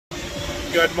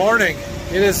Good morning.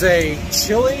 It is a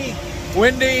chilly,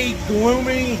 windy,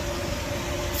 gloomy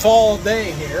fall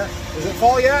day here. Is it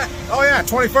fall yet? Oh yeah,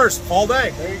 21st, fall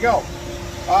day. There you go.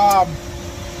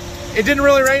 It didn't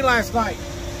really rain last night,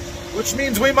 which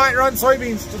means we might run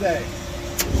soybeans today.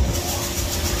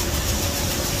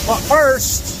 But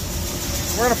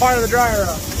first, we're gonna fire the dryer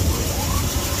up.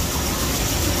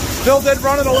 Phil did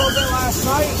run it a little bit last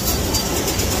night,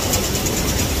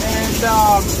 and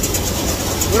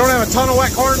we don't have a ton of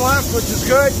wet corn left, which is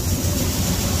good,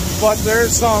 but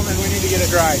there's some and we need to get it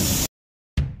dried.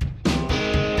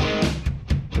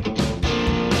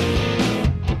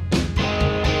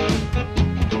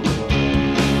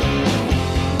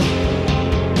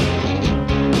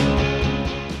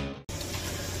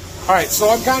 All right, so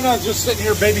I'm kind of just sitting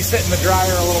here babysitting the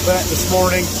dryer a little bit this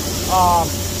morning.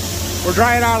 We're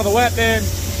drying out of the wet bin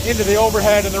into the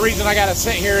overhead, and the reason I got to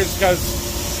sit here is because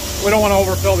we don't want to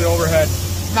overfill the overhead.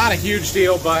 Not a huge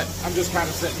deal, but I'm just kind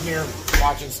of sitting here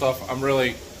watching stuff. I'm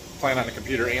really playing on the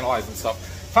computer, analyzing stuff.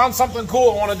 Found something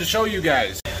cool I wanted to show you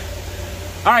guys.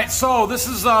 All right, so this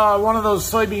is one of those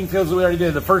soybean fields that we already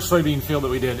did, the first soybean field that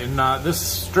we did. And this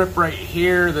strip right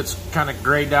here that's kind of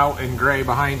grayed out and gray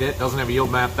behind it, doesn't have a yield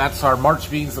map, that's our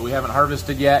March beans that we haven't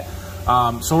harvested yet.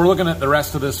 So we're looking at the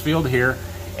rest of this field here.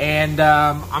 And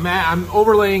I'm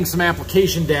overlaying some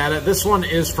application data. This one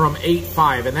is from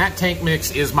 8.5, and that tank mix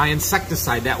is my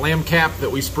insecticide, that lamb cap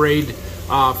that we sprayed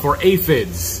for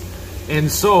aphids.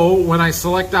 And so when I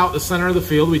select out the center of the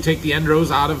field, we take the end rows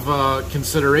out of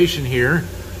consideration here,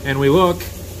 and we look,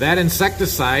 that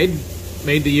insecticide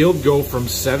made the yield go from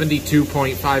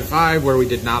 72.55, where we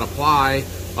did not apply,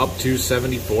 up to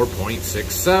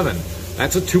 74.67.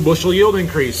 That's a 2 bushel yield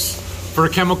increase for a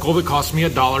chemical that cost me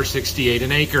 $1.68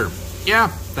 an acre.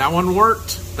 Yeah, that one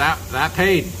worked. That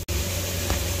paid.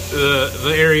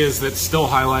 The areas that's still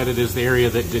highlighted is the area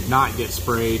that did not get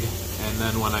sprayed, and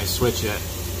then when I switch it,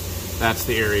 that's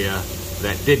the area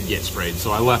that did get sprayed.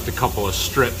 So I left a couple of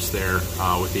strips there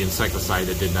with the insecticide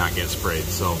that did not get sprayed.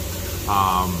 So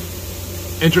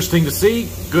interesting to see,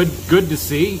 good to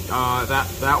see.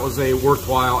 That was a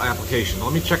worthwhile application.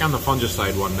 Let me check on the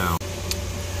fungicide one now.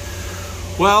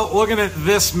 Well, looking at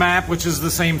this map, which is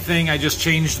the same thing, I just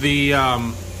changed the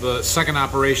second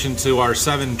operation to our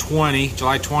 720,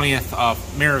 July 20th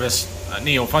Miravis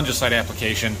Neo fungicide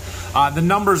application. The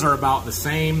numbers are about the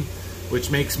same, which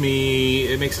makes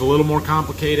it a little more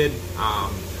complicated,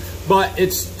 but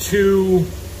it's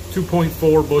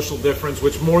 2.4 bushel difference,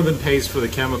 which more than pays for the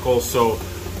chemical. So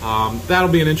that'll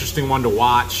be an interesting one to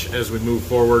watch as we move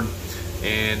forward,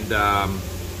 and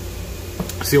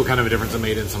see what kind of a difference it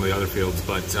made in some of the other fields.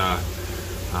 But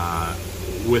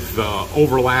with the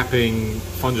overlapping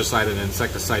fungicide and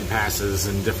insecticide passes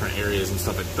in different areas and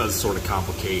stuff, it does sort of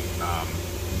complicate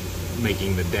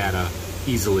making the data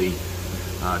easily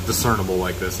discernible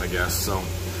like this, I guess. So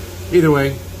either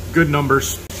way, good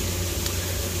numbers.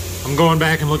 I'm going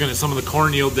back and looking at some of the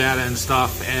corn yield data and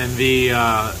stuff, and the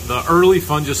early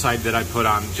fungicide that I put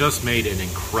on just made an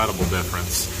incredible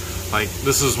difference. Like,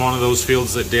 this is one of those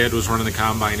fields that Dad was running the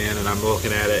combine in, and I'm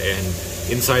looking at it, and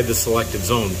inside the selected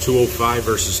zone, 205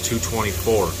 versus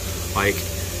 224. Like,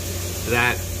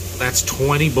 that's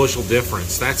 20 bushel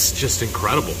difference. That's just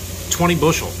incredible. 20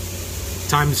 bushel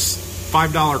times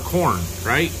 $5 corn,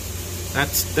 right?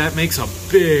 That makes a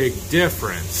big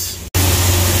difference.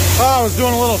 Well, I was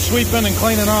doing a little sweeping and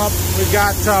cleaning up. We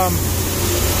got a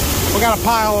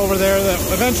pile over there that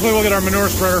eventually we'll get our manure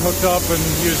spreader hooked up and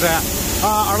use that.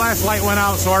 Our last light went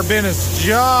out, so our bin is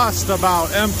just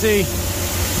about empty.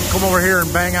 Come over here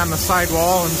and bang on the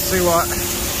sidewall and see what.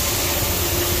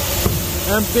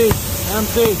 Empty.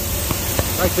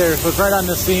 Right there, so it's right on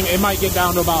this seam. It might get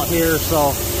down to about here,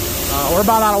 so we're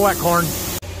about out of wet corn.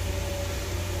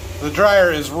 The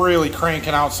dryer is really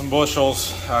cranking out some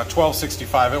bushels,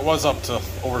 1265. It was up to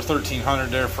over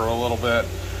 1,300 there for a little bit.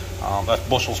 That's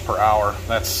bushels per hour.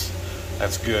 That's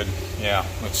good. Yeah,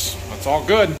 it's all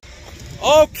good.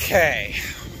 Okay,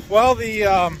 well,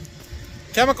 the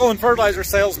chemical and fertilizer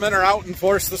salesmen are out in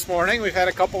force this morning. We've had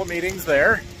a couple of meetings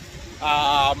there.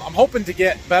 I'm hoping to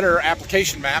get better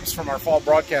application maps from our fall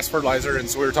broadcast fertilizer, and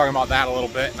so we were talking about that a little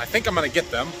bit, and I think I'm going to get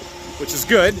them, which is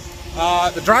good.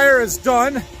 The dryer is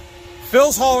done.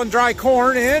 Phil's hauling dry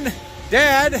corn in.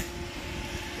 Dad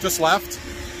just left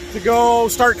to go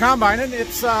start combining.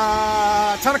 It's 10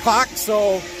 o'clock,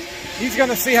 so he's going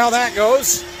to see how that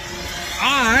goes.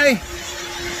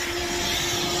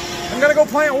 I'm gonna go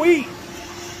plant wheat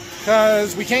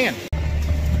because we can.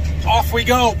 Off we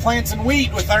go, planting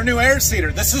wheat with our new air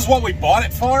seeder. This is what we bought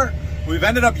it for. We've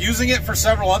ended up using it for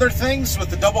several other things with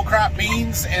the double crop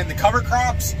beans and the cover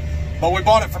crops. but we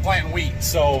bought it for planting wheat.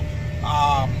 So,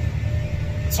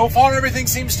 so far everything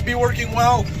seems to be working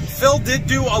well. Phil did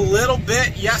do a little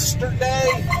bit yesterday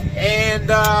and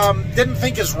didn't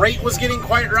think his rate was getting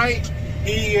quite right.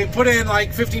 He put in like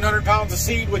 1,500 pounds of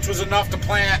seed, which was enough to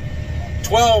plant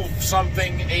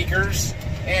 12-something acres,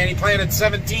 and he planted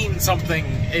 17-something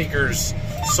acres.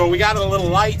 So we got it a little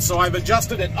light, so I've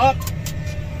adjusted it up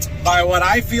by what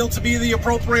I feel to be the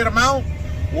appropriate amount.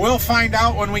 We'll find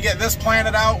out when we get this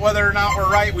planted out whether or not we're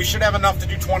right. We should have enough to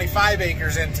do 25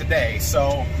 acres in today.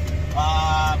 So,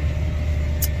 I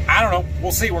don't know.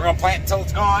 We'll see. We're going to plant until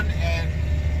it's gone, and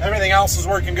everything else is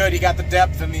working good. He got the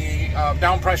depth and the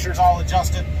down pressures all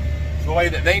adjusted the way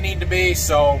that they need to be,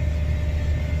 so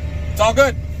it's all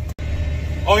good.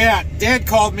 Oh yeah, Dad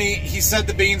called me. He said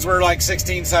the beans were like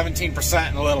 16, 17%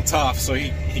 and a little tough, so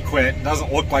he quit. It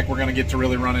doesn't look like we're going to get to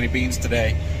really run any beans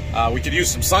today. We could use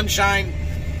some sunshine.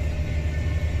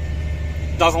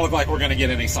 Doesn't look like we're going to get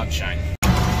any sunshine.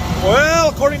 Well,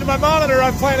 according to my monitor,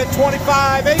 I've planted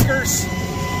 25 acres.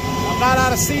 I'm not out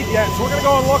of seed yet, so we're going to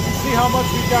go and look and see how much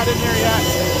we've got in there yet.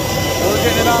 We're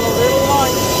getting it on a little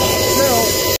light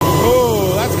still.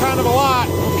 Oh, that's kind of a lot.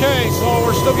 Okay, so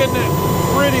we're still getting it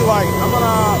pretty light. I'm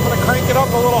gonna crank it up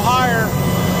a little higher.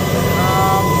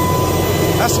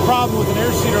 That's the problem with an air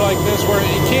seeder like this, where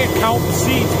you can't count the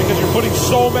seeds because you're putting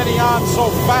so many on so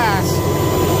fast.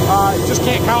 You just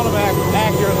can't count them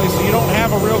accurately, so you don't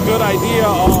have a real good idea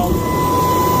of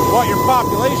what your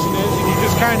population is, and you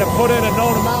just kind of put in a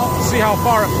known amount and see how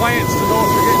far it plants to know if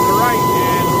you're getting it right,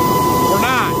 and we're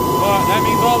not. But that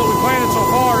means all that we planted so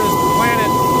far is planted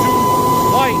too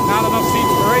light, not enough seeds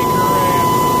per acre, and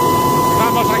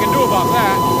not much I can do about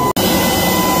that.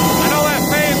 I know that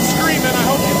fan's screaming. I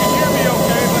hope you can hear me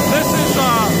okay, but this is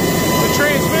the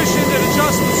transmission that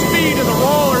adjusts the speed of the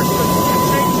rollers to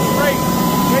change the rate.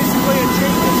 Basically, it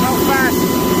changes how fast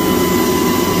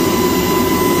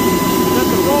that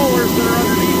the rollers that are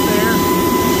underneath there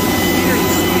meter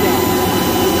the speed out.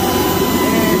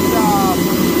 And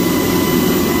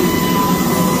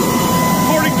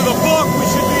according to the book, we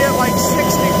should be at like 64.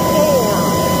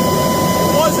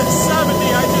 It was at 70.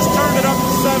 I just turned it up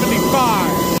to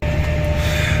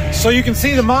 75. So you can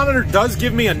see the monitor does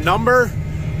give me a number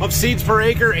of seeds per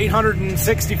acre.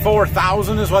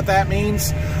 864,000 is what that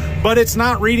means. But it's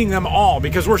not reading them all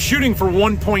because we're shooting for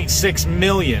 1.6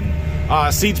 million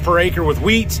seeds per acre with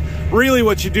wheat. Really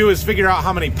what you do is figure out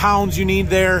how many pounds you need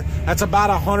there. That's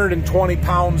about 120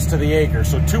 pounds to the acre.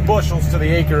 So 2 bushels to the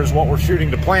acre is what we're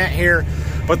shooting to plant here.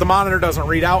 But the monitor doesn't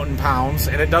read out in pounds,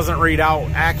 and it doesn't read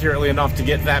out accurately enough to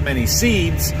get that many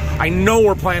seeds. I know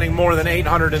we're planting more than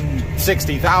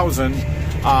 860,000.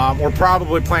 We're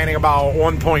probably planting about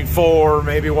 1.4,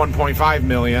 maybe 1.5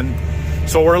 million.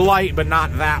 So we're light, but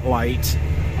not that light.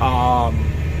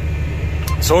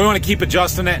 So we want to keep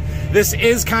adjusting it. This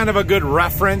is kind of a good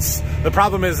reference. The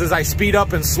problem is, as I speed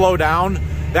up and slow down,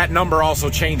 that number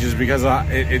also changes because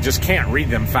it just can't read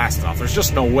them fast enough. There's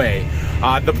just no way.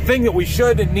 The thing that we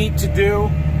should and need to do,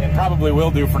 and probably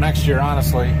will do for next year,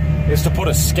 honestly, is to put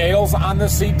a scales on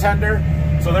this seed tender.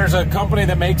 So there's a company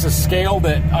that makes a scale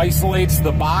that isolates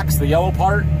the box, the yellow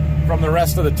part, from the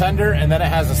rest of the tender, and then it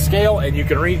has a scale, and you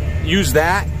can use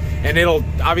that, and it'll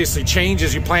obviously change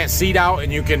as you plant seed out,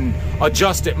 and you can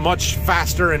adjust it much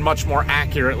faster and much more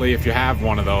accurately if you have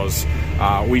one of those.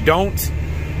 We don't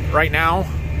right now,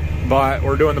 but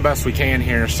we're doing the best we can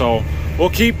here, so we'll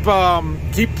keep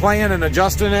playing and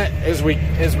adjusting it as we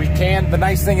can. The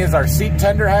nice thing is our seed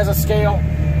tender has a scale,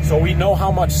 so we know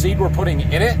how much seed we're putting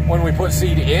in it when we put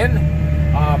seed in.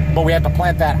 But we have to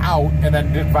plant that out and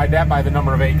then divide that by the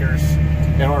number of acres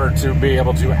in order to be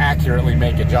able to accurately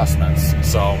make adjustments.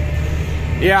 So,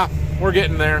 yeah, we're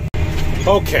getting there.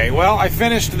 Okay, well, I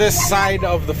finished this side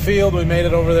of the field. We made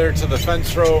it over there to the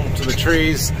fence row, to the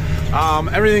trees.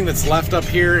 Everything that's left up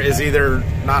here is either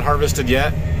not harvested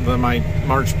yet, my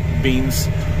March beans,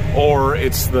 or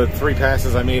it's the 3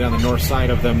 passes I made on the north side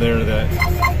of them there that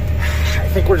I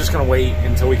think we're just going to wait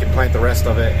until we can plant the rest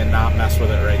of it and not mess with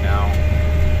it right now.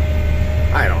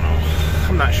 I don't know.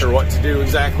 I'm not sure what to do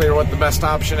exactly or what the best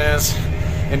option is.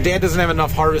 And Dad doesn't have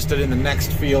enough harvested in the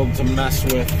next field to mess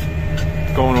with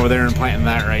going over there and planting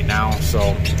that right now.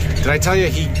 So, did I tell you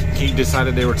he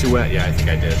decided they were too wet? Yeah, I think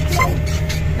I did. So,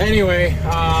 anyway,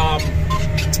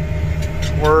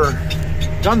 we're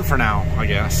done for now, I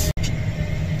guess.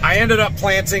 I ended up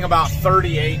planting about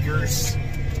 30 acres.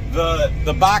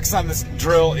 The box on this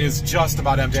drill is just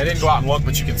about empty. I didn't go out and look,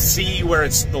 but you can see where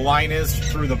the line is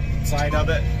through the side of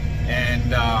it,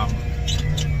 and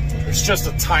there's just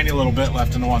a tiny little bit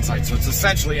left on the one side, so it's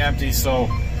essentially empty. So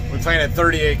we planted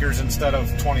 30 acres instead of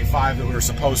 25 that we were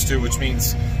supposed to, which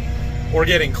means We're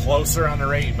getting closer on the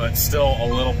rate, but still a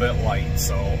little bit light.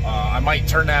 So I might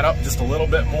turn that up just a little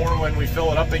bit more when we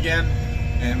fill it up again,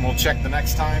 and we'll check the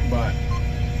next time, but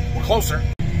we're closer.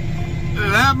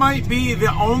 That might be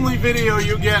the only video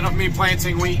you get of me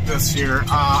planting wheat this year.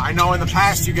 I know in the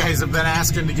past you guys have been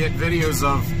asking to get videos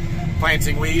of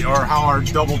planting wheat or how our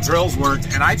double drills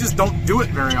worked, and I just don't do it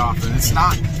very often. It's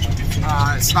not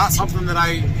something that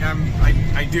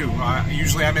I do.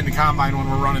 Usually I'm in the combine when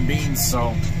we're running beans, so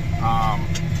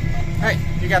hey,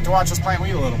 you got to watch us plant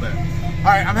wheat a little bit. All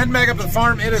right, I'm heading back up to the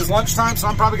farm. It is lunchtime, so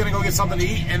I'm probably gonna go get something to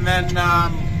eat, and then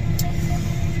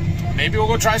maybe we'll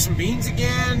go try some beans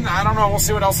again. I don't know. We'll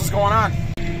see what else is going on.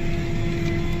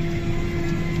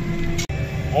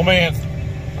 Oh man,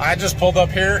 I just pulled up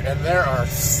here and there are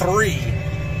 3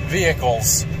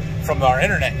 vehicles from our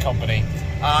internet company.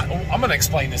 I'm going to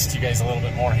explain this to you guys a little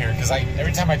bit more here, because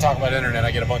every time I talk about internet,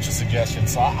 I get a bunch of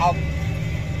suggestions. So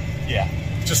yeah,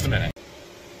 just a minute.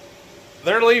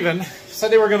 They're leaving. Said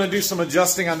they were going to do some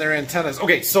adjusting on their antennas.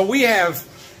 Okay, so we have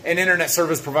an internet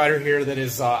service provider here that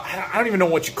is, I don't even know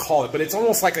what you call it, but it's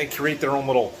almost like they create their own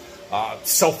little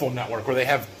cell phone network where they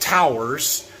have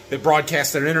towers that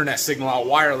broadcast their internet signal out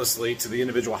wirelessly to the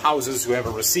individual houses who have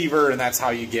a receiver, and that's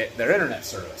how you get their internet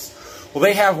service. Well,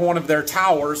 they have one of their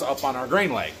towers up on our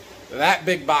grain leg. That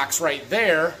big box right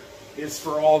there is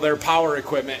for all their power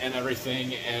equipment and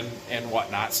everything and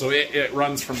whatnot. So it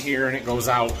runs from here and it goes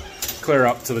out clear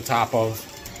up to the top of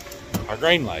our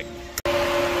grain leg.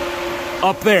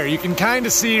 Up there, you can kind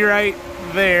of see right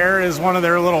there is one of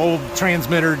their little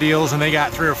transmitter deals, and they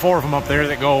got 3 or 4 of them up there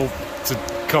that go to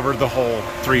cover the whole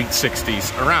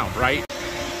 360s around, right?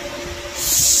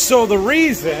 So the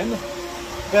reason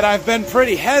that I've been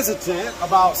pretty hesitant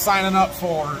about signing up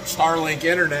for Starlink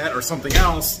internet or something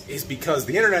else is because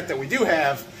the internet that we do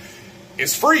have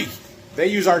is free. They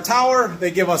use our tower,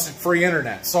 they give us free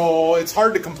internet. So it's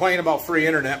hard to complain about free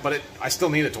internet, but I still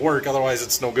need it to work, otherwise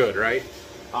it's no good, right?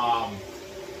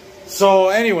 So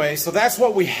anyway, so that's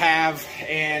what we have,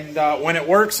 and when it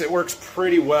works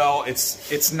pretty well.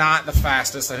 It's not the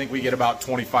fastest. I think we get about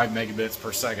 25 megabits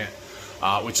per second,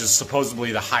 which is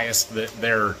supposedly the highest that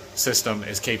their system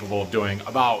is capable of doing.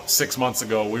 About 6 months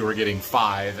ago, we were getting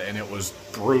 5, and it was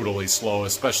brutally slow,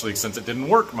 especially since it didn't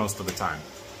work most of the time.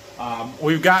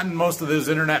 We've gotten most of those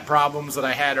internet problems that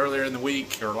I had earlier in the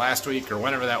week, or last week, or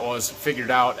whenever that was,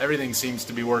 figured out. Everything seems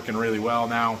to be working really well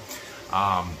now.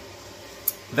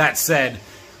 That said,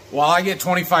 while I get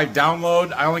 25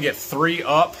 download, I only get 3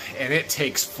 up, and it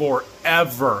takes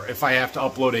forever if I have to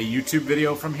upload a YouTube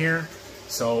video from here.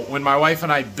 So when my wife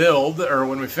and I build, or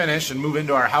when we finish and move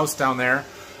into our house down there,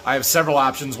 I have several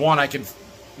options. One, I can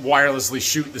wirelessly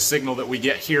shoot the signal that we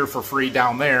get here for free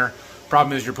down there.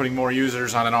 Problem is you're putting more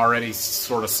users on an already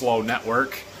sort of slow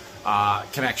network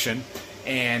connection.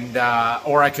 And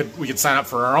or we could sign up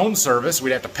for our own service.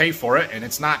 We'd have to pay for it, and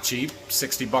it's not cheap,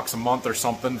 $60 a month or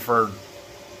something for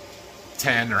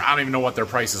 10, or I don't even know what their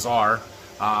prices are,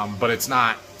 but it's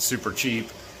not super cheap,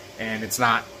 and it's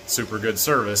not super good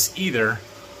service either.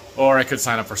 Or I could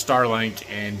sign up for Starlink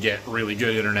and get really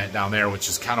good internet down there, which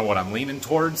is kind of what I'm leaning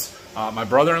towards. My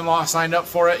brother-in-law signed up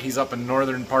for it. He's up in the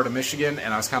northern part of Michigan,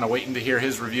 and I was kind of waiting to hear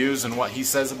his reviews and what he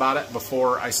says about it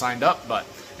before I signed up. But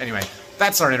anyway,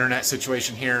 that's our internet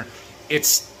situation here.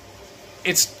 It's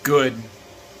good.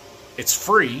 It's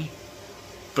free,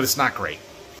 but it's not great.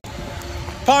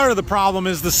 Part of the problem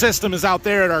is the system is out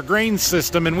there at our grain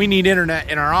system, and we need internet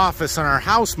in our office and our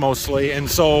house mostly, and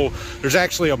so there's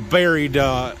actually a buried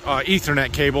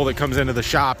Ethernet cable that comes into the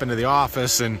shop, into the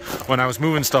office, and when I was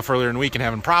moving stuff earlier in the week and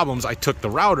having problems, I took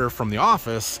the router from the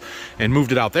office and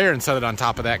moved it out there and set it on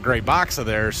top of that gray box of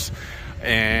theirs,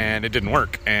 and it didn't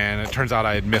work. And it turns out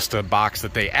I had missed a box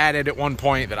that they added at one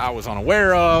point that I was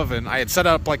unaware of, and I had set it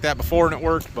up like that before and it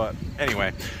worked. But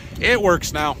anyway, it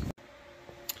works now.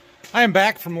 I am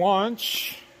back from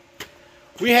lunch.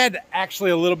 We had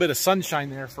actually a little bit of sunshine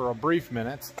there for a brief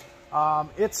minute.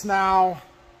 It's now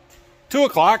 2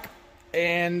 o'clock,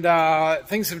 and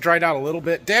things have dried out a little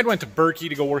bit. Dad went to Berkey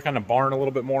to go work on the barn a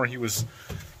little bit more. He was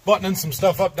buttoning some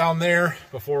stuff up down there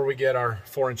before we get our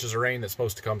 4 inches of rain that's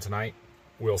supposed to come tonight.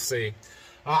 We'll see.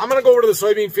 I'm going to go over to the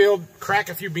soybean field, crack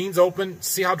a few beans open,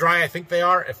 see how dry I think they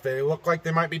are. If they look like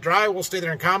they might be dry, we'll stay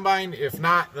there and combine. If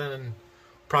not, then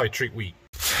probably treat wheat.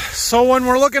 So when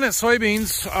we're looking at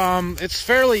soybeans, it's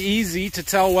fairly easy to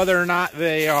tell whether or not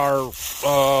they are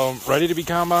ready to be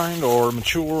combined or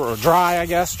mature or dry, I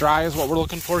guess. Dry is what we're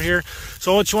looking for here.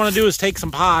 So what you want to do is take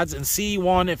some pods and see,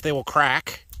 one, if they will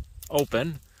crack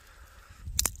open,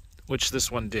 which this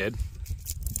one did.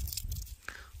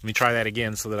 Let me try that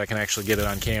again so that I can actually get it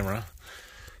on camera.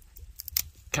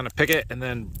 kind of pick it and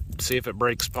then see if it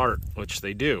breaks apart, which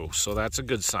they do. So that's a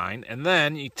good sign. And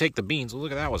then you take the beans.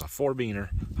 Look at that, was a 4-beaner.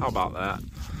 How about that?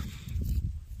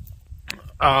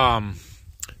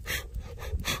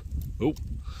 Oop.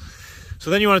 So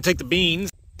then you want to take the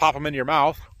beans, pop them into your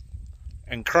mouth,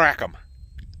 and crack them.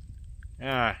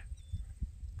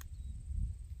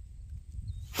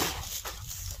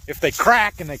 If they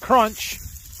crack and they crunch,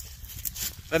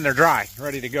 then they're dry,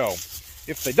 ready to go.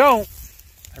 If they don't,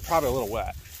 they're probably a little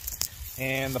wet.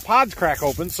 And the pods crack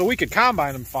open, so we could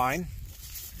combine them fine,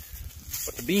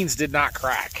 but the beans did not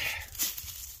crack.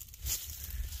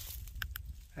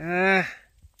 A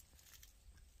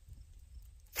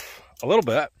little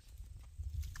bit.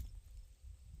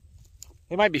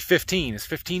 They might be 15. Is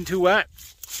 15 too wet?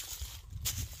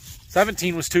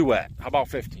 17 was too wet. How about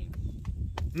 15?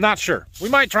 Not sure. We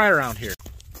might try around here.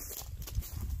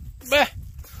 Bah,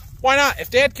 why not? If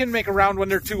Dad can make a round when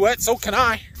they're too wet, so can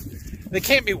I. They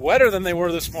can't be wetter than they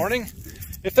were this morning.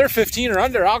 If they're 15 or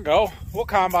under, I'll go. We'll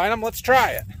combine them. Let's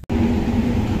try it.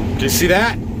 Do you see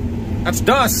that? That's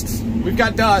dust. We've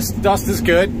got dust. Dust is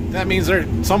good. That means they're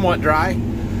somewhat dry.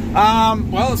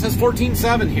 Well, it says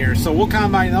 14.7 here, so we'll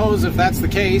combine those if that's the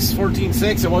case.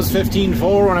 14.6. It was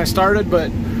 15.4 when I started, but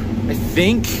I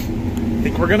think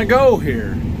we're gonna go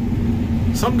here.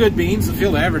 Some good beans. The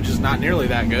field average is not nearly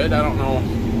that good. I don't know.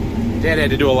 Dad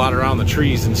had to do a lot around the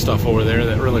trees and stuff over there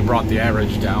that really brought the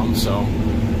average down, so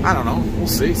I don't know. We'll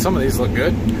see. Some of these look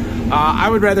good. I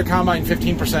would rather combine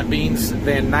 15% beans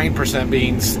than 9%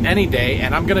 beans any day,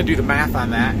 and I'm gonna do the math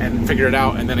on that and figure it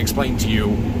out and then explain to you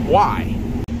why.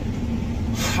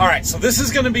 All right, so this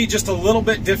is gonna be just a little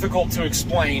bit difficult to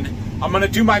explain. I'm gonna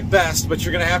do my best, but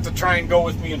you're gonna have to try and go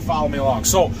with me and follow me along.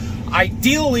 So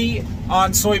ideally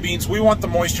on soybeans, we want the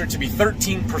moisture to be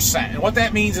 13%. And what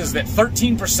that means is that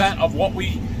 13% of what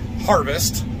we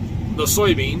harvest, the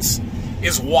soybeans,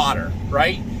 is water,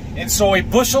 right? And so a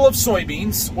bushel of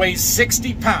soybeans weighs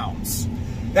 60 pounds.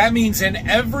 That means in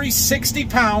every 60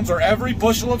 pounds or every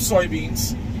bushel of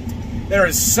soybeans, there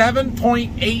is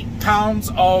 7.8 pounds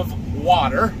of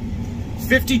water,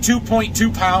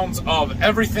 52.2 pounds of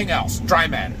everything else, dry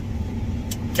matter.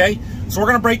 Okay, so we're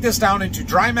going to break this down into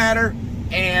dry matter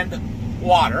and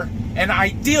water. And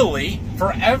ideally,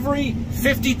 for every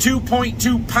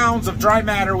 52.2 pounds of dry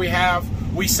matter we have,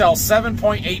 we sell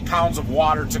 7.8 pounds of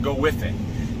water to go with it.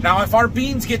 Now, if our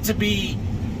beans get to be,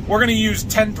 we're going to use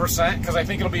 10% because I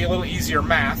think it'll be a little easier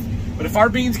math. But if our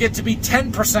beans get to be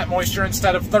 10% moisture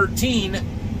instead of 13,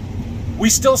 we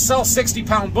still sell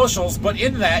 60-pound bushels, but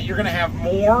in that, you're going to have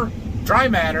more dry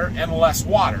matter and less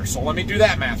water. So let me do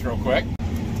that math real quick.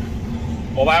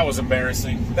 Well, that was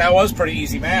embarrassing. That was pretty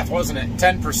easy math, wasn't it?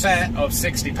 10% of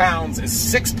 60 pounds is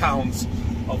 6 pounds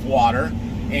of water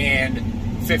and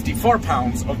 54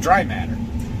 pounds of dry matter.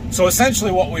 So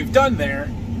essentially what we've done there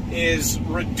is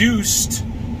reduced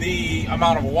the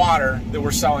amount of water that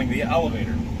we're selling the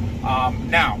elevator.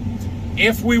 Now,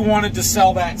 if we wanted to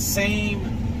sell that same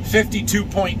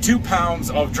 52.2 pounds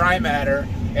of dry matter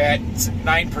at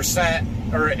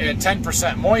 9% or at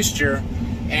 10% moisture,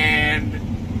 and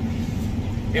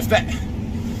if that,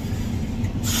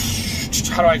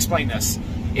 how do I explain this?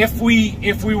 If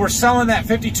we were selling that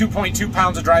 52.2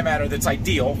 pounds of dry matter that's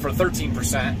ideal for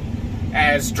 13%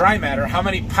 as dry matter, how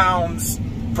many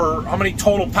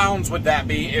total pounds would that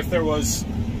be if there was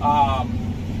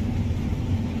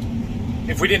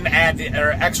if we didn't add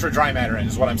extra dry matter in,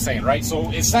 is what I'm saying, right?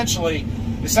 So essentially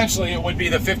it would be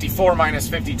the 54 minus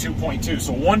 52.2.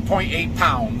 So 1.8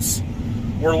 pounds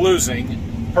we're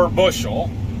losing per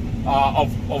bushel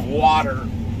of water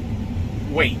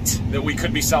weight that we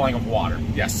could be selling of water.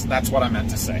 Yes, that's what I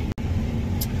meant to say.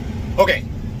 Okay,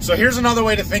 so here's another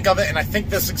way to think of it, and I think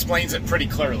this explains it pretty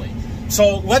clearly.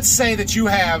 So let's say that you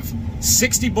have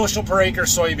 60 bushel per acre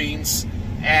soybeans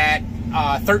at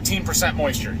 13%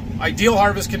 moisture. Ideal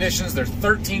harvest conditions, they're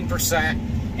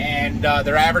 13%, and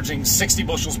they're averaging 60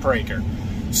 bushels per acre.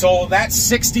 So that's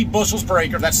 60 bushels per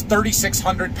acre, that's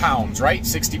 3,600 pounds, right?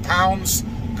 60 pounds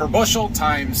per bushel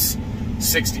times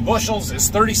 60 bushels is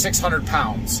 3,600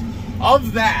 pounds.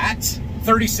 Of that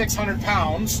 3,600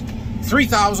 pounds,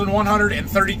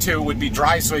 3,132 would be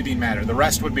dry soybean matter. The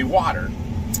rest would be water.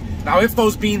 Now, if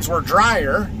those beans were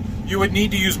drier, you would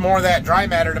need to use more of that dry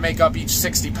matter to make up each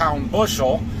 60-pound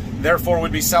bushel, therefore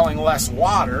would be selling less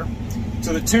water,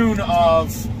 to the tune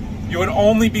of, you would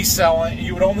only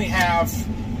have,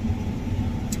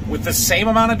 with the same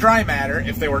amount of dry matter,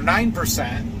 if they were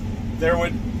 9%,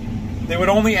 they would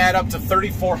only add up to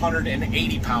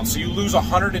 3,480 pounds. So you lose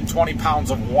 120 pounds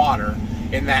of water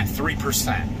in that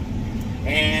 3%.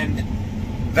 And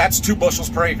That's 2 bushels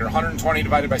per acre. 120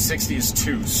 divided by 60 is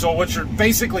 2. So what you're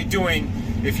basically doing,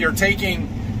 if you're taking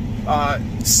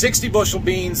 60 bushel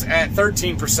beans at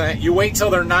 13%, you wait till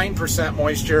they're 9%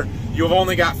 moisture, you have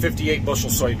only got 58 bushel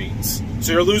soybeans.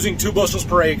 So you're losing 2 bushels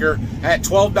per acre at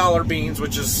 $12 beans,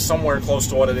 which is somewhere close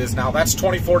to what it is now. That's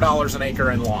 $24 an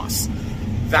acre in loss.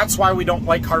 That's why we don't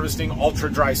like harvesting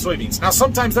ultra dry soybeans. Now,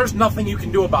 sometimes there's nothing you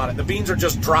can do about it. The beans are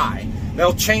just dry.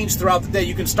 They'll change throughout the day.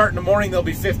 You can start in the morning, they'll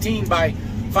be 15. By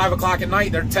 5 o'clock at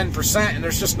night, they're 10%, and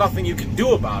there's just nothing you can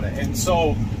do about it. And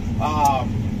so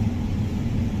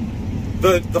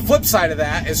the flip side of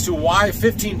that as to why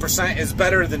 15% is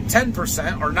better than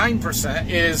 10% or 9%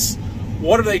 is,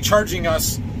 what are they charging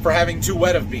us for having too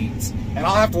wet of beans? And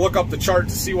I'll have to look up the chart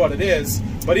to see what it is.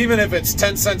 But even if it's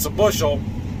 10 cents a bushel,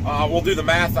 we'll do the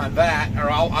math on that,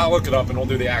 or I'll look it up and we'll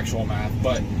do the actual math.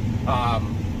 But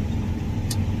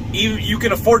you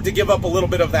can afford to give up a little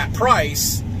bit of that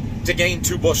price to gain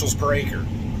 2 bushels per acre.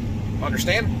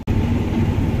 Understand?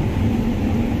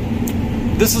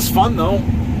 This is fun though.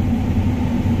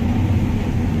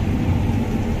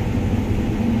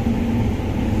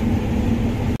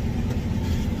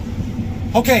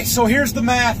 Okay, so here's the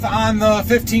math on the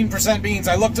 15% beans.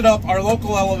 I looked it up. Our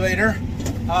local elevator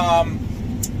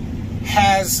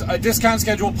has a discount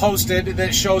schedule posted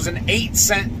that shows an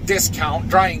 8-cent discount,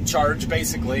 drying charge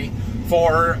basically,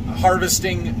 for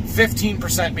harvesting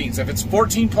 15% beans. If it's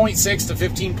 14.6 to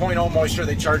 15.0 moisture,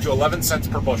 they charge you 11 cents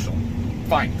per bushel.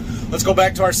 Fine. Let's go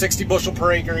back to our 60 bushel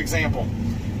per acre example.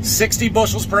 60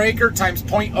 bushels per acre times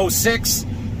 0.06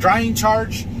 drying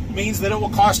charge means that it will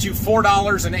cost you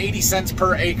 $4.80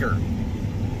 per acre.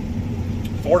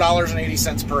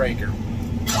 $4.80 per acre.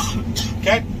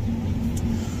 Okay?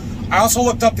 I also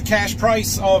looked up the cash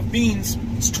price of beans.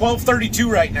 It's $12.32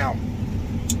 right now.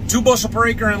 2 bushel per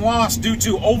acre in loss due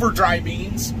to over dry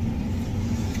beans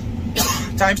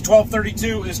times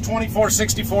 $12.32 is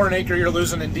 $24.64 an acre you're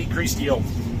losing in decreased yield.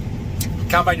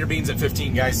 Combine your beans at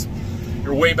 15, guys.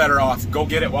 You're way better off. Go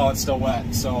get it while it's still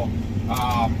wet. So,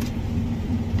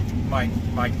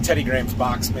 my Teddy Grahams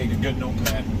box made a good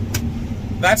notepad.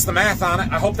 That's the math on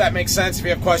it. I hope that makes sense. If you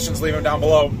have questions, leave them down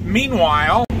below.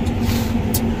 Meanwhile,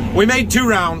 we made 2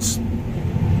 rounds,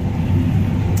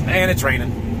 and it's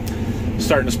raining.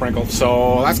 Starting to sprinkle,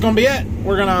 so that's gonna be it.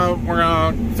 We're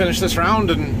gonna finish this round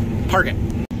and park it.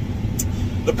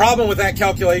 The problem with that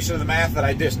calculation of the math that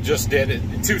I just did,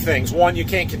 2 things. One, you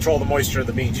can't control the moisture of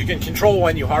the beans. You can control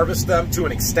when you harvest them to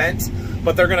an extent,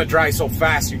 but they're gonna dry so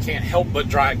fast you can't help but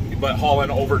haul in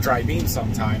over dry beans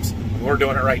sometimes. We're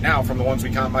doing it right now from the ones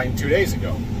we combined 2 days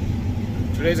ago.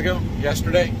 2 days ago?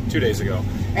 Yesterday? 2 days ago.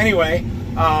 Anyway,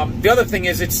 the other thing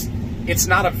is it's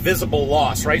not a visible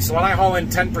loss, right? So when I haul in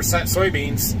 10%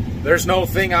 soybeans, there's no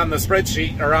thing on the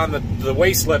spreadsheet or on the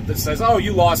weigh slip that says, oh,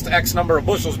 you lost X number of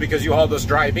bushels because you hauled us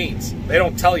dry beans. They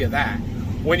don't tell you that.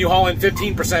 When you haul in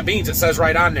 15% beans, it says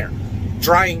right on there,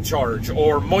 drying charge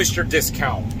or moisture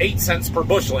discount, 8 cents per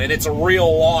bushel, and it's a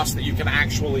real loss that you can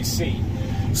actually see.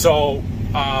 So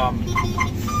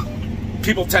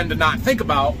people tend to not think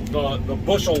about the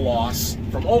bushel loss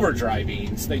from over dry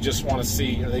beans. They just want to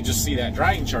see, or they just see that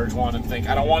drying charge one and think,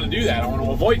 I don't want to do that. I want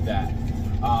to avoid that.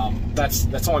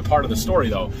 That's only part of the story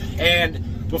though.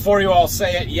 And before you all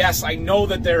say it, yes, I know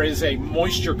that there is a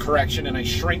moisture correction and a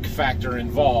shrink factor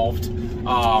involved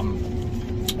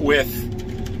with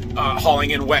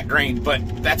hauling in wet grain, but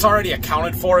that's already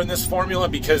accounted for in this formula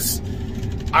because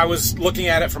I was looking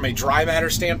at it from a dry matter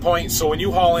standpoint. So when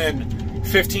you haul in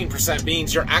 15%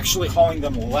 beans, you're actually hauling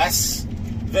them less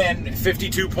than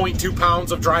 52.2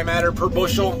 pounds of dry matter per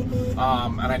bushel.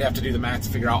 And I'd have to do the math to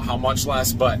figure out how much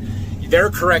less, but they're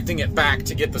correcting it back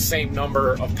to get the same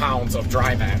number of pounds of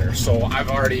dry matter. So I've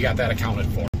already got that accounted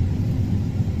for.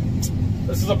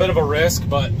 This is a bit of a risk,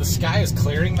 but the sky is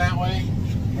clearing that way.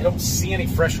 I don't see any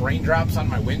fresh raindrops on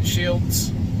my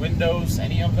windshields, windows,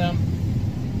 any of them.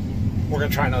 We're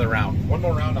gonna try another round. One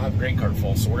more round, I'll have the grain cart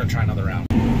full, so we're gonna try another round.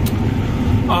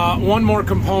 One more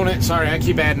component, sorry, I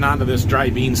keep adding on to this dry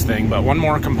beans thing, but one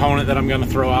more component that I'm gonna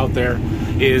throw out there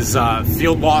is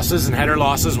field losses and header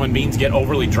losses. When beans get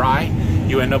overly dry,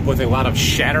 you end up with a lot of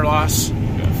shatter loss.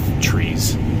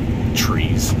 Trees.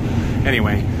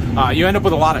 Anyway, you end up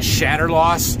with a lot of shatter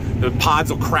loss. The pods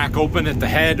will crack open at the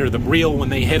head or the reel when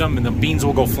they hit them, and the beans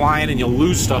will go flying, and you'll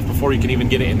lose stuff before you can even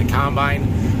get it in the combine.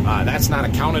 That's not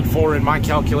accounted for in my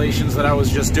calculations that I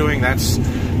was just doing. That's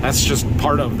just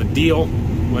part of the deal.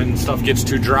 When stuff gets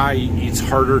too dry, it's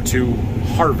harder to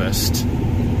harvest.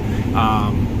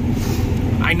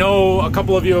 I know a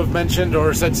couple of you have mentioned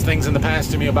or said things in the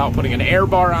past to me about putting an air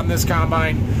bar on this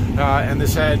combine and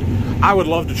this head. I would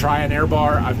love to try an air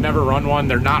bar. I've never run one.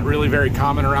 They're not really very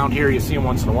common around here. You see them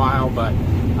once in a while, but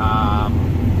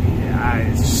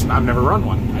I've never run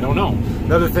one. I don't know.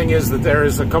 The other thing is that there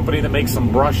is a company that makes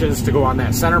some brushes to go on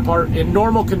that center part. In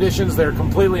normal conditions, they're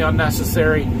completely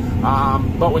unnecessary,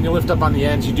 but when you lift up on the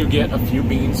ends, you do get a few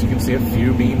beans. You can see a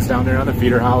few beans down there on the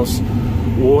feeder house.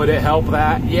 Would it help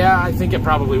that? Yeah, I think it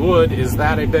probably would. Is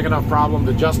that a big enough problem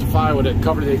to justify? Would it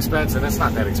cover the expense? And it's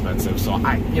not that expensive. So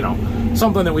you know,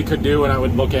 something that we could do and I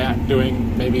would look at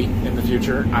doing maybe in the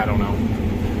future. I don't know.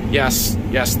 Yes,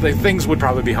 the things would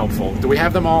probably be helpful. Do we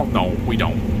have them all? No, we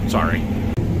don't. Sorry.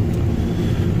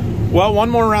 Well, one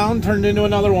more round turned into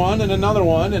another one,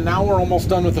 and now we're almost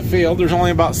done with the field. There's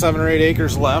only about 7 or 8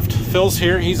 acres left. Phil's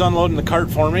here. He's unloading the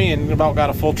cart for me and about got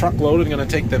a full truckload and going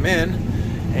to take them in.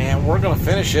 And we're going to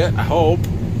finish it, I hope.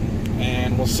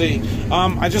 And we'll see.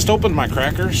 I just opened my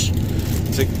crackers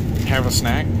to have a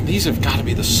snack. These have got to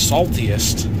be the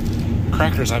saltiest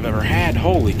crackers I've ever had.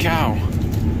 Holy cow.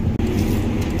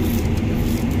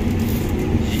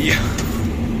 Yeah.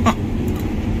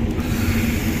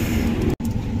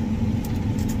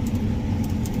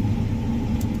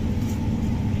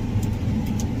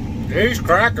 These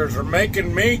crackers are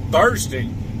making me thirsty.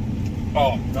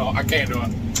 Oh, no, I can't do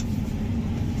it.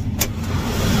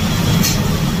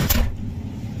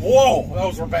 Whoa,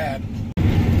 those were bad.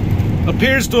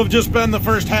 Appears to have just been the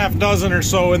first half dozen or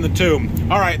so in the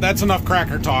tube. All right, that's enough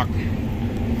cracker talk.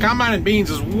 Combining beans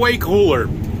is way cooler.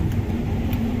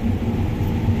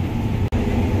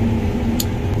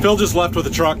 Phil just left with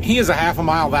the truck. He is a half a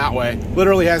mile that way.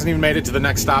 Literally hasn't even made it to the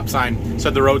next stop sign.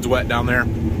 Said the road's wet down there.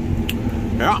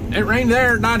 Yeah, it rained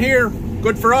there, not here.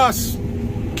 Good for us.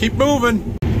 Keep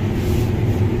moving.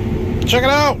 Check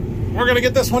it out. We're gonna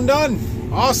get this one done.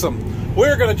 Awesome.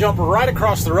 We're gonna jump right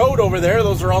across the road over there.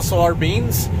 Those are also our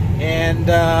beans. And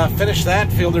finish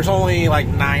that field. There's only like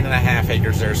 9.5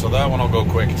 acres there, so that one will go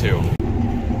quick too.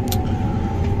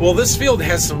 Well, this field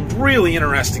has some really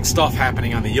interesting stuff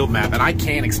happening on the yield map, and I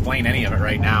can't explain any of it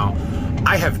right now.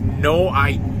 I have no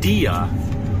idea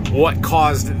what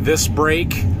caused this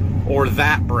break, or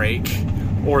that break,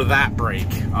 or that break.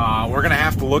 We're gonna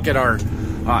have to look at our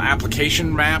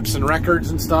application maps and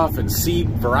records and stuff, and seed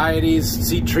varieties,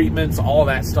 seed treatments, all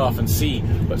that stuff, and see.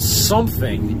 But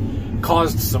something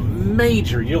caused some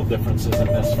major yield differences in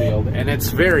this field, and it's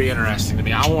very interesting to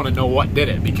me. I want to know what did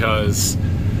it, because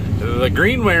the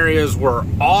green areas were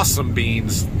awesome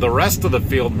beans. The rest of the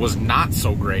field was not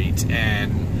so great,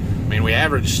 and I mean, we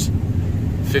averaged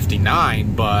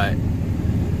 59, but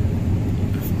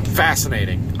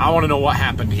fascinating. I want to know what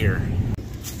happened here.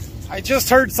 I just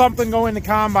heard something go in the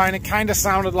combine. It kind of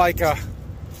sounded like a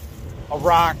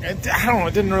rock. I don't know,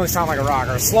 it didn't really sound like a rock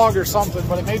or a slug or something,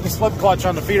 but it made the slip clutch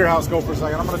on the feeder house go for a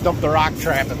second. I'm going to dump the rock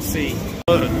trap and see.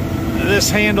 This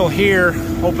handle here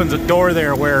opens a door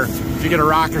there where if you get a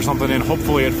rock or something in,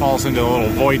 hopefully it falls into a little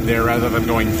void there rather than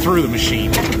going through the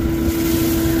machine.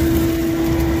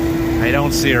 I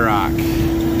don't see a rock.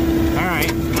 All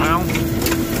right, well,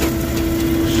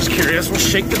 just curious. We'll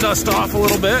shake the dust off a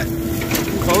little bit,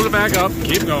 close it back up,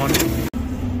 keep going.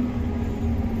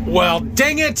 Well,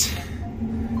 dang it.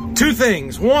 2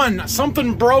 things. 1,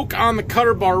 something broke on the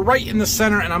cutter bar right in the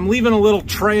center, and I'm leaving a little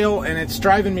trail, and it's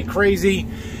driving me crazy.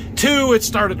 2, it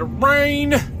started to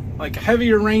rain, like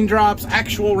heavier raindrops,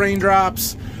 actual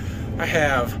raindrops. I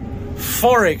have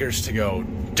 4 acres to go.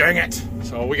 Dang it.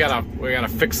 So we gotta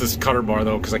fix this cutter bar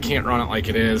though, because I can't run it like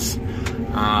it is.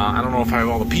 I don't know if I have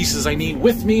all the pieces I need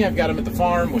with me. I've got them at the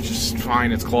farm, which is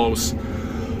fine, it's close.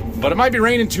 But it might be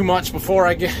raining too much before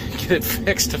I get it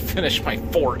fixed to finish my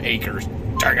 4 acres.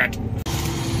 Dang it.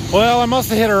 Well, I must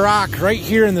have hit a rock right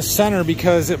here in the center,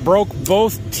 because it broke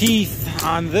both teeth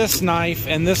on this knife,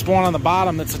 and this one on the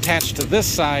bottom that's attached to this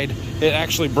side, it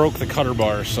actually broke the cutter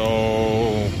bar. So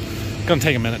it's gonna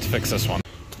take a minute to fix this one.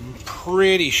 I'm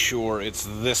pretty sure it's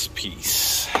this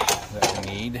piece that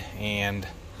we need, and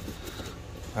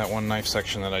that one knife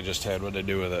section that I just had, what to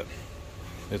do with it?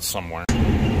 It's somewhere.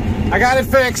 I got it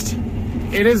fixed.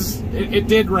 It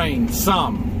did rain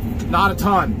some, not a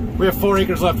ton. We have 4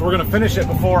 acres left. We're gonna finish it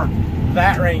before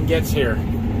that rain gets here.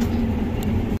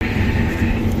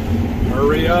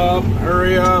 Hurry up,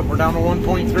 hurry up. We're down to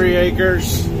 1.3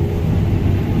 acres.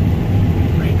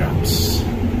 Raindrops.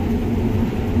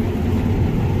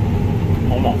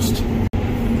 Almost.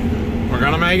 We're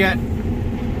gonna make it.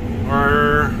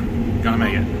 We're gonna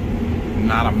make it.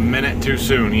 Not a minute too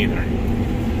soon either.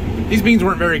 These beans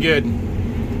weren't very good.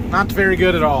 Not very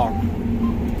good at all.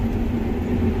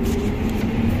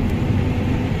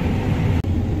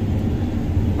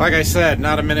 Like I said,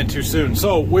 not a minute too soon.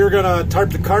 So we're gonna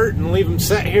tarp the cart and leave them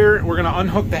set here. We're gonna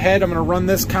unhook the head. I'm gonna run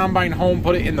this combine home,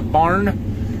 put it in the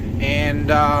barn, and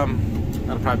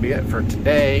that'll probably be it for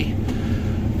today.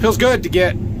 Feels good to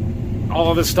get all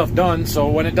of this stuff done, so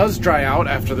when it does dry out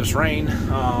after this rain,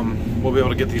 we'll be able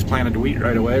to get these planted to wheat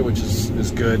right away, which is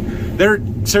good. They're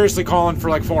seriously calling for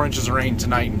like 4 inches of rain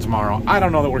tonight and tomorrow. I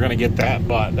don't know that we're gonna get that,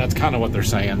 but that's kind of what they're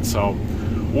saying, so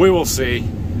we will see.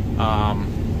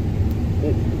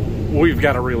 We've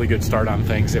got a really good start on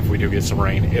things. If we do get some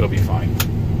rain, it'll be fine.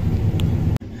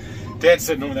 Dad's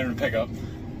sitting over there in the pickup.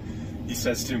 He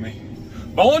says to me,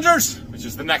 Bollingers, which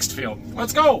is the next field,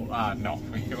 let's go. No,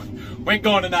 we ain't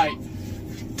going tonight.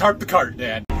 Tarp the cart,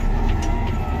 Dad.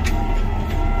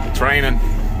 It's raining.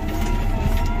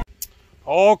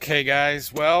 Okay,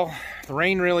 guys, well, the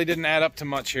rain really didn't add up to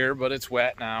much here, but it's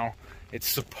wet now. It's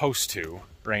supposed to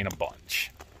rain a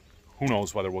bunch. Who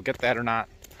knows whether we'll get that or not?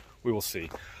 We will see.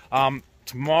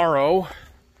 Tomorrow,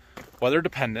 weather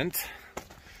dependent.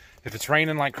 If it's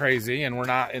raining like crazy and we're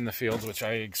not in the fields, which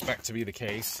I expect to be the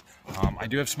case, I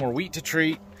do have some more wheat to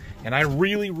treat, and I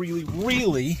really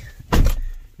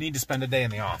need to spend a day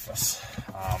in the office,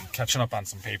 catching up on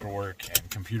some paperwork and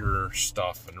computer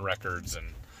stuff and records,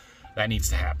 and that needs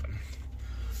to happen.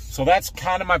 So that's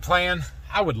kind of my plan.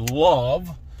 I would love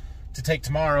to take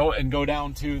tomorrow and go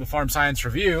down to the Farm Science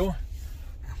Review,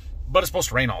 but it's supposed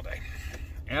to rain all day.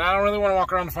 And I don't really want to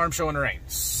walk around the farm show in the rain,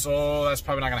 so that's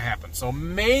probably not going to happen. So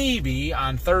maybe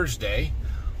on Thursday,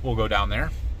 we'll go down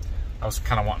there. I was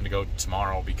kind of wanting to go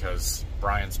tomorrow because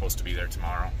Brian's supposed to be there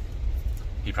tomorrow.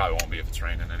 He probably won't be if it's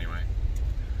raining anyway.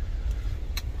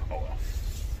 Oh well.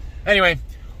 Anyway,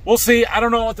 we'll see. I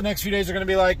don't know what the next few days are going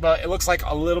to be like, but it looks like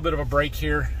a little bit of a break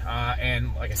here.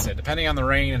 And like I said, depending on the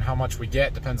rain and how much we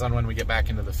get, depends on when we get back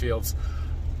into the fields.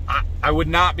 I would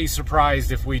not be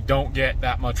surprised if we don't get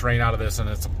that much rain out of this and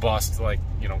it's a bust, like,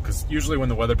 you know, because usually when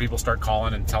the weather people start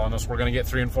calling and telling us we're going to get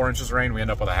 3 and 4 inches of rain, we end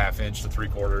up with a 1/2 inch to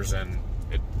 3/4, and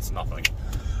it's nothing.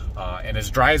 And as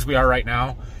dry as we are right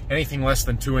now, anything less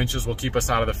than 2 inches will keep us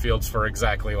out of the fields for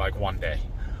exactly like 1 day.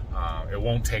 It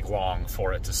won't take long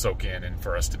for it to soak in and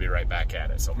for us to be right back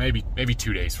at it. So maybe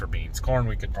 2 days for beans. Corn,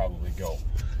 we could probably go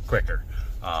quicker.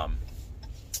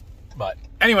 But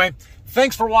anyway,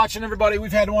 thanks for watching, everybody.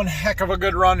 We've had one heck of a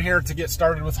good run here to get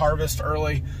started with harvest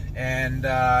early, and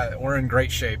we're in great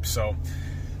shape. So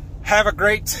have a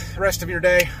great rest of your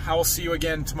day. I will see you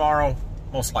again tomorrow,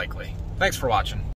 most likely. Thanks for watching.